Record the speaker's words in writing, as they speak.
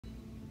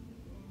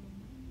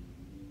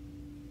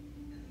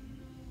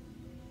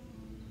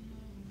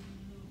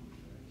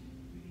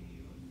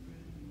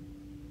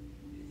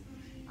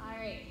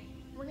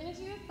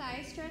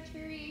thigh stretch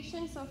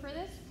variation. So for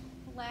this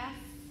last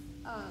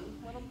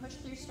little push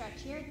through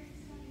stretch here,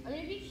 I'm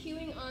going to be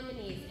cueing on the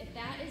knees. If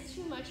that is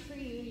too much for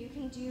you, you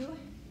can do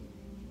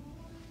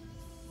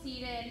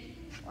seated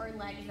or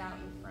legs out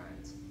in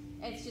front.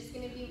 It's just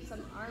going to be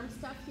some arm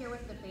stuff here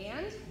with the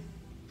band.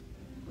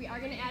 We are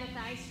going to add a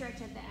thigh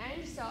stretch at the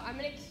end, so I'm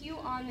going to cue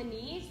on the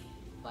knees,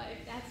 but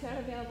if that's not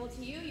available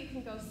to you, you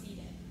can go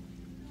seated.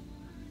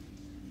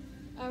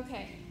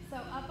 Okay, so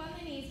up on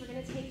the knees, we're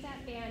going to take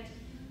that band.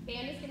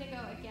 Band is going to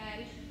go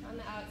again on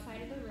the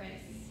outside of the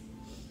wrists.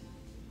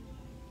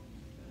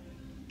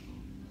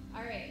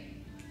 All right,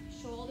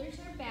 shoulders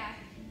are back.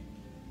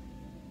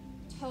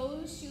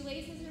 Toes,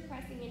 shoelaces are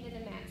pressing into the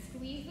mat.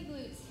 Squeeze the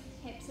glutes,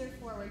 hips are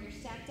forward. You're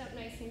stacked up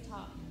nice and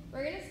tall.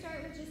 We're going to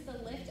start with just the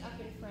lift up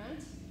in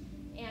front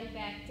and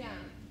back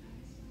down.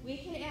 We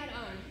can add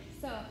on.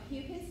 So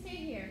you can stay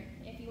here.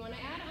 If you want to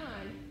add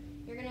on,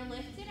 you're going to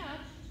lift it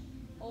up,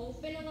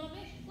 open a little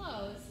bit,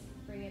 close,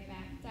 bring it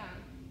back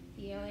down.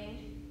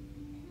 Feeling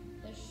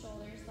the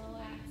shoulders, the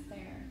lats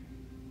there.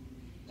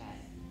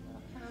 Good.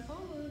 Little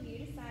combo move,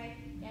 you decide.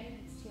 Again, if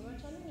it's too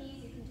much on the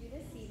knees, you can do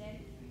this seated.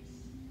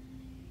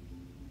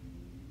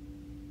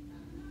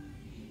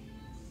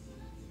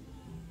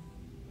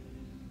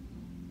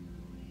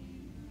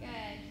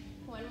 Good.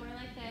 One more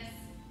like this.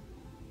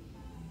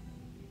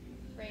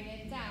 Bring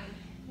it down.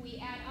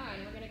 We add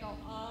on. We're going to go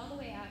all the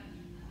way up,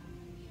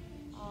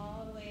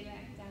 all the way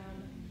back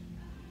down.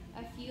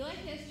 A few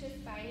like this, just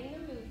finding the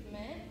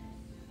movement.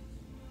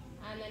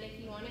 And then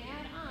if you want to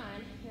add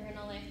on, you're going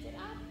to lift it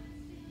up,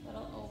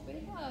 little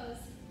open, close,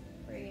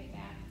 bring it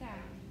back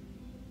down.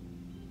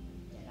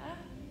 Lift it up,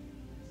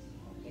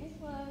 open,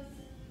 close,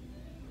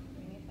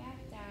 bring it back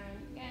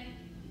down. Good.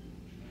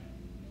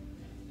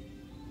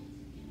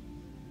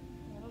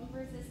 A little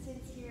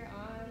resistance here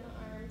on the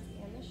arms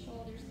and the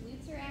shoulders.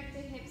 Glutes are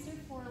active, hips are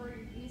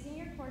forward. You're using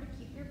your core to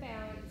keep your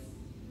balance.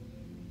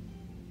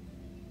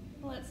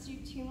 Let's do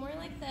two more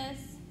like this.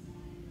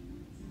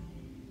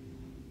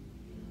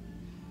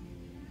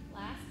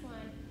 Last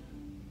one.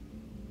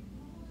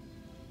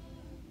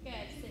 Good.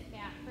 Sit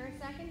back for a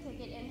second. Take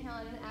an inhale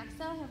and an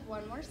exhale. Have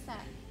one more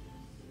set.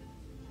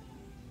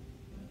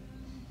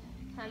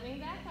 Coming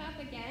back up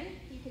again.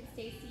 You can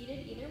stay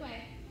seated either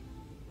way.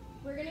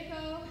 We're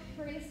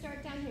gonna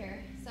start down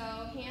here. So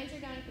hands are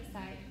down at the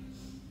side.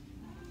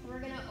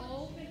 We're gonna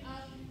open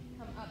up,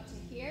 come up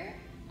to here,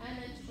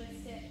 and then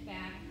twist it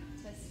back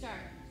to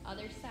start.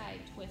 Other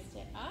side, twist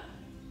it up,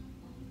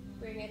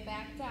 bring it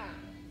back down.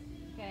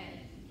 Good.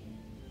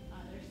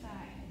 Other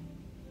side.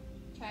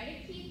 Try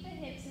to keep the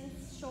hips and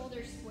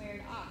shoulders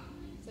squared off.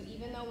 So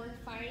even though we're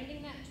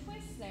finding that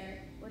twist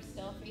there, we're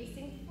still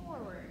facing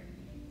forward.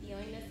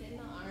 Feeling this in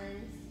the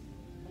arms,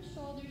 the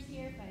shoulders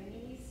here,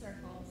 finding these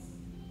circles.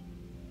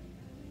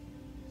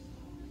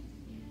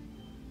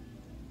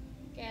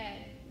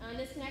 Good. On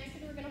this next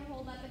one, we're going to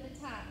hold up at the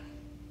top.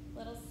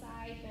 Little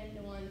side bend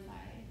to one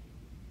side.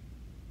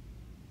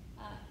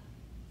 Up,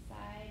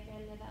 side,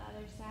 bend to the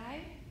other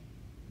side.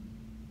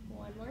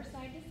 One more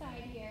side to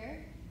side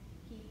here.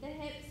 Keep the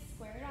hips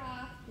squared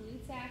off,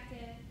 glutes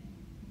active.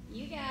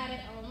 You got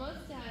it,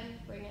 almost done.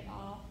 Bring it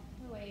all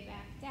the way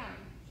back down.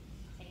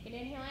 Take an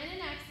inhale and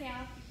an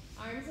exhale.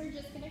 Arms are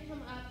just gonna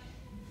come up,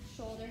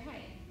 shoulder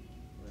height.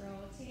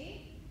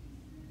 Rotate,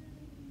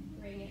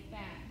 bring it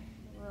back.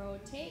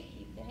 Rotate,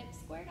 keep the hips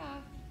squared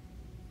off.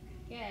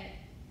 Good.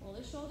 Pull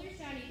the shoulders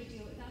down. You can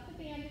do it without the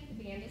band if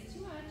the band is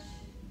too much.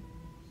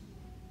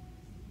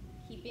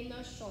 Keeping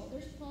those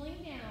shoulders pulling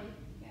down.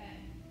 Good.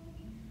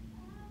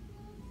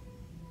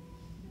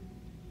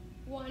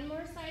 One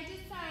more side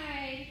to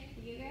side.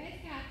 You guys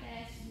got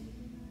this.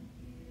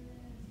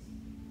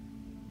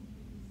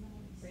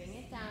 Bring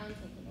it down.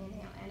 Take an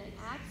inhale and an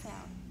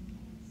exhale.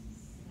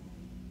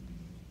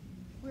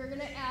 We're going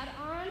to add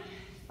on.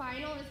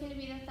 Final is going to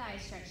be the thigh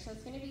stretch. So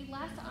it's going to be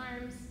less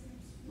arms,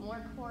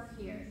 more core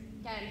here.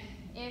 Again,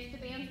 if the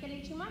band's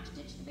getting too much,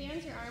 ditch the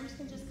bands. Your arms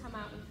can just come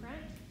out in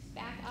front.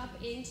 Back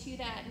up into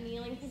that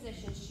kneeling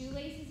position.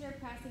 Shoelaces are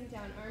pressing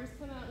down. Arms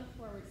come out and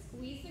forward.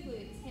 Squeeze the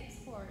glutes, hips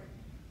forward.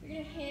 You're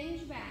going to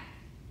hinge back.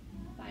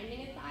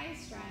 Finding a thigh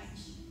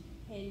stretch.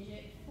 Hinge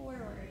it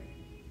forward.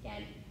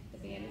 Again, if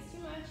the band is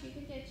too much, you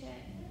can ditch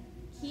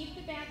it. Keep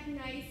the back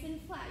nice and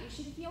flat. You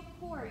should feel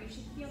core. You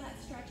should feel that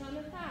stretch on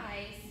the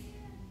thighs.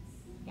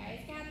 You guys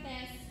got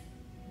this.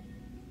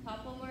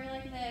 Couple more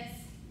like this.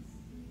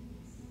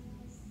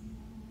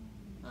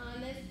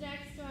 On this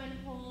next one,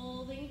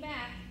 holding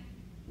back.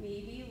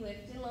 Maybe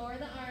lift and lower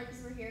the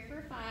arms. We're here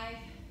for 5,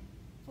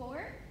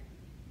 4,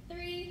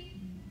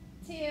 3,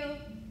 2,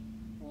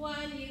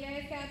 1. You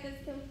guys got this.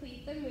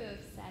 Complete the move.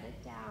 Set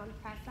it down.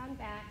 Press on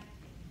back.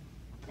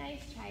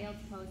 Nice child's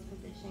pose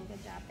position.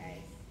 Good job,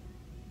 guys.